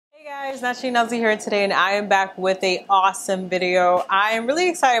Hey guys, NaturallyNellzy here today, and I am back with an awesome video. I am really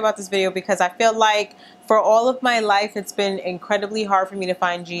excited about this video because I feel like for all of my life it's been incredibly hard for me to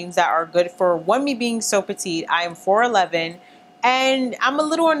find jeans that are good for one, me being so petite. I am 4'11" and I'm a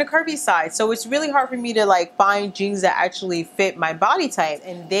little on the curvy side, so it's really hard for me to like find jeans that actually fit my body type.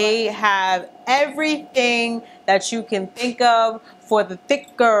 And they have everything that you can think of for the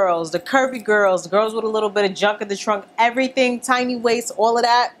thick girls, the curvy girls, the girls with a little bit of junk in the trunk, everything, tiny waist, all of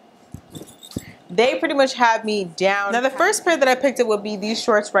that. They pretty much have me down. Now the first pair that I picked up would be these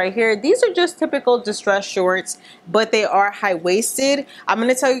shorts right here. These are just typical distressed shorts, but they are high-waisted. I'm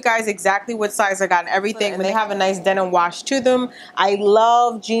going to tell you guys exactly what size I got and everything. And they have a nice denim wash to them. I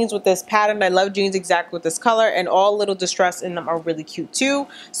love jeans with this pattern. I love jeans exactly with this color, and all little distress in them are really cute too.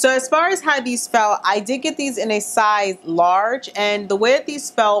 So as far as how these felt, I did get these in a size large, and the way that these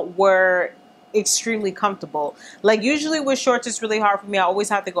felt were extremely comfortable. Like usually with shorts it's really hard for me. I always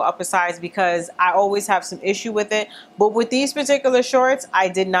have to go up a size because I always have some issue with it. But with these particular shorts, I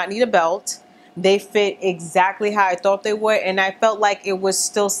did not need a belt. They fit exactly how I thought they would, and I felt like it was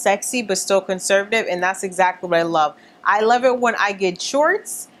still sexy but still conservative, and that's exactly what I love. I love it when I get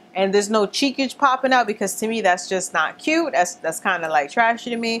shorts and there's no cheekage popping out, because to me that's just not cute. That's kind of like trashy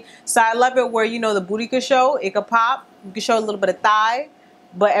to me. So I love it where, you know, the booty could show, it could pop, you could show a little bit of thigh,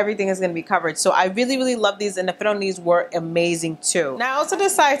 but everything is going to be covered. So I really love these, and the fit on these were amazing too. Now I also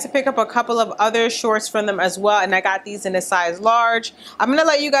decided to pick up a couple of other shorts from them as well, and I got these in a size large. I'm going to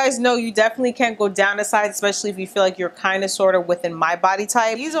let you guys know you definitely can't go down a size, especially if you feel like you're kind of sort of within my body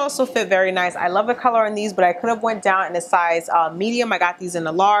type. These also fit very nice. I love the color on these, but I could have went down in a size medium. I got these in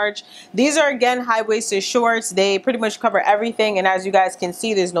a large. These are again high-waisted shorts. They pretty much cover everything, and as you guys can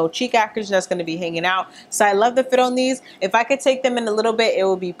see, there's no cheek acridge that's going to be hanging out. So I love the fit on these. If I could take them in a little bit, it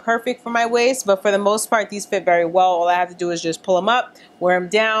would be perfect for my waist, but for the most part these fit very well. All I have to do is just pull them up, wear them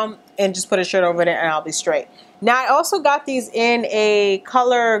down, and just put a shirt over it, and I'll be straight. Now I also got these in a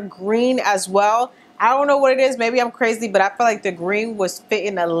color green as well. I don't know what it is, maybe I'm crazy, but I feel like the green was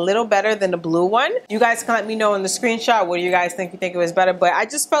fitting a little better than the blue one. You guys can let me know in the screenshot what do you guys think. You think it was better, but I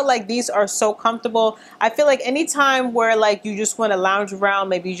just felt like these are so comfortable. I feel like anytime where like you just want to lounge around,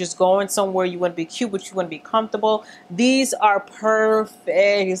 maybe you just going somewhere, you want to be cute but you want to be comfortable, these are perfect.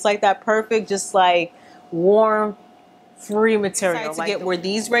 It's like that perfect, just like warm, free material. I get were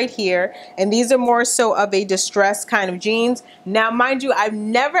these right here, and these are more so of a distressed kind of jeans. Now mind you, I've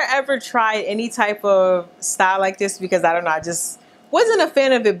never ever tried any type of style like this because I don't know, I just wasn't a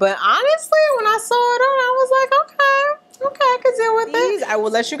fan of it, but honestly when I saw it on, I was like, okay, I could deal with these. I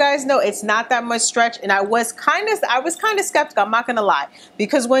will let you guys know it's not that much stretch, and I was kind of skeptical, I'm not gonna lie,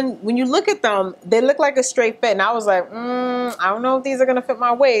 because when you look at them, they look like a straight fit, and I was like, I don't know if these are gonna fit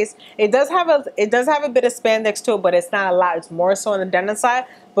my waist. It does have a bit of spandex to it, but it's not a lot. It's more so on the denim side.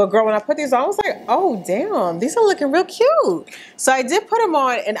 But girl, when I put these on, I was like, oh damn, these are looking real cute. So I did put them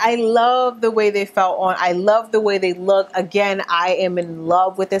on, and I love the way they felt on. I love the way they look. Again, I am in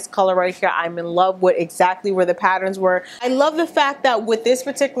love with this color right here. I'm in love with exactly where the patterns were. I love the fact that with this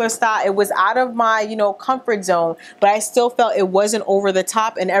particular style, it was out of my, you know, comfort zone, but I still felt it wasn't over the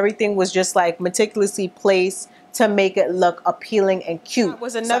top, and everything was just like meticulously placed to make it look appealing and cute. That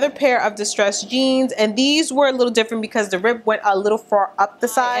was another pair of distressed jeans, and these were a little different because the rib went a little far up the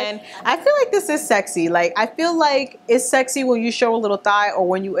side, and I feel like this is sexy. Like I feel like it's sexy when you show a little thigh or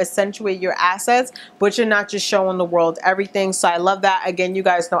when you accentuate your assets, but you're not just showing the world everything. So I love that. Again, you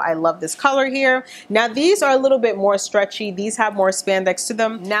guys know I love this color here. Now these are a little bit more stretchy. These have more spandex to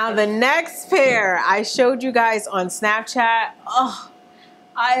them. Now the next pair I showed you guys on Snapchat. Oh,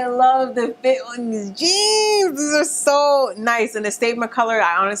 I love the fit on these jeans. These are so nice. And the statement color,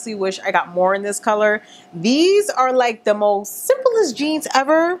 I honestly wish I got more in this color. These are like the most simplest jeans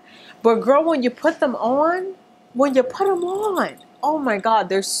ever. But girl, when you put them on, oh my God,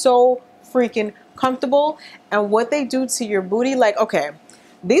 they're so freaking comfortable. And what they do to your booty, like, okay,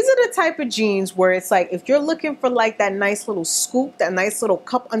 these are the type of jeans where it's like, if you're looking for like that nice little scoop, that nice little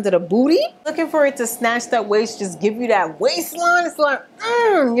cup under the booty, looking for it to snatch that waist, just give you that waistline, it's like,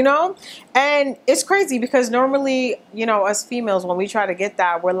 you know? And it's crazy because normally, you know, us females, when we try to get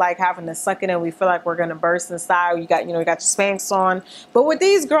that, we're like having to suck it in. We feel like we're gonna burst inside. You got your Spanx on. But with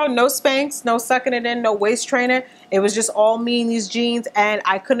these, girl, no Spanx, no sucking it in, no waist trainer. It was just all me in these jeans, and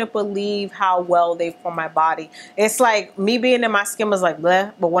I couldn't believe how well they form my body. It's like me being in my skin was like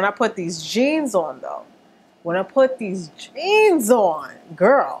bleh, but when I put these jeans on though, when I put these jeans on,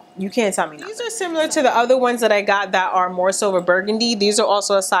 girl, you can't tell me nothing. These are similar to the other ones that I got that are more so of burgundy. These are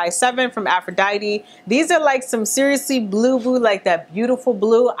also a size 7 from Aphrodite. These are like some seriously blue, like that beautiful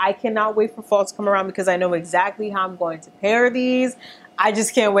blue. I cannot wait for fall to come around because I know exactly how I'm going to pair these. I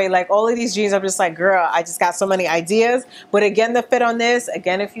just can't wait. Like all of these jeans, I'm just like, girl, I just got so many ideas. But again, the fit on this,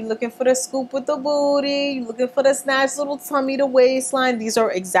 again, if you're looking for the scoop with the booty, you're looking for the snatch little tummy to waistline, these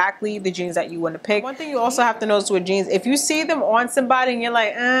are exactly the jeans that you want to pick. One thing you also have to notice with jeans, if you see them on somebody and you're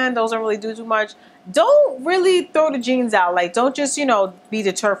like, those don't really do too much, don't really throw the jeans out. Like, don't just, you know, be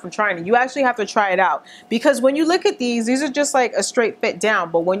deterred from trying it. You actually have to try it out, because when you look at these are just like a straight fit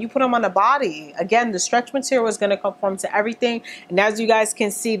down, but when you put them on the body, again, the stretch material is going to conform to everything. And as you guys can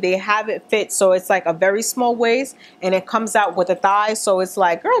see, they have it fit, so it's like a very small waist and it comes out with the thighs. So it's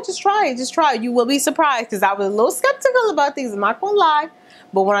like, girl, just try it, just try it. You will be surprised, because I was a little skeptical about these, I'm not gonna lie.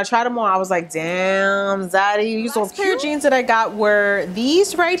 But when I tried them on, I was like, damn, Zaddy. These are cute. Jeans that I got were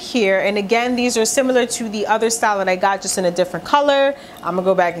these right here. And again, these are similar to the other style that I got, just in a different color. I'm gonna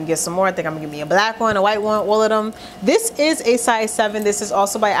go back and get some more. I think I'm gonna give me a black one, a white one, all of them. This is a size 7. This is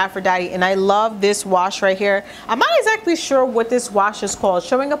also by Aphrodite. And I love this wash right here. I'm not exactly sure what this wash is called. It's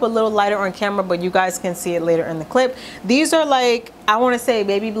showing up a little lighter on camera, but you guys can see it later in the clip. These are like, I wanna say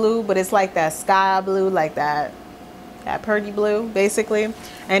baby blue, but it's like that sky blue, like that purdy blue basically.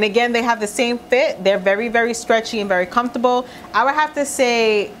 And again, they have the same fit. They're very, very stretchy and very comfortable. I would have to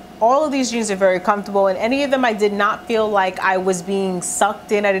say all of these jeans are very comfortable, and any of them I did not feel like I was being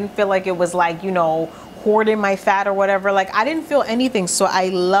sucked in. I didn't feel like it was like, you know, hoarding my fat or whatever. Like, I didn't feel anything. So I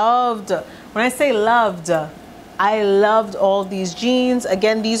loved, when I say loved, I loved all these jeans.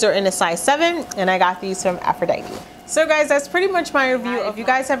 Again, these are in a size 7 and I got these from Aphrodite. So guys, that's pretty much my review. If you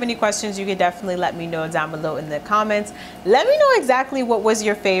guys have any questions, you can definitely let me know down below in the comments. Let me know exactly what was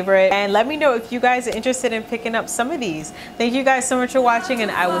your favorite, and let me know if you guys are interested in picking up some of these. Thank you guys so much for watching, and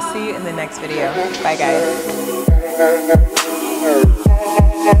I will see you in the next video. Bye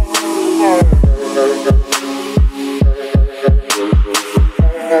guys.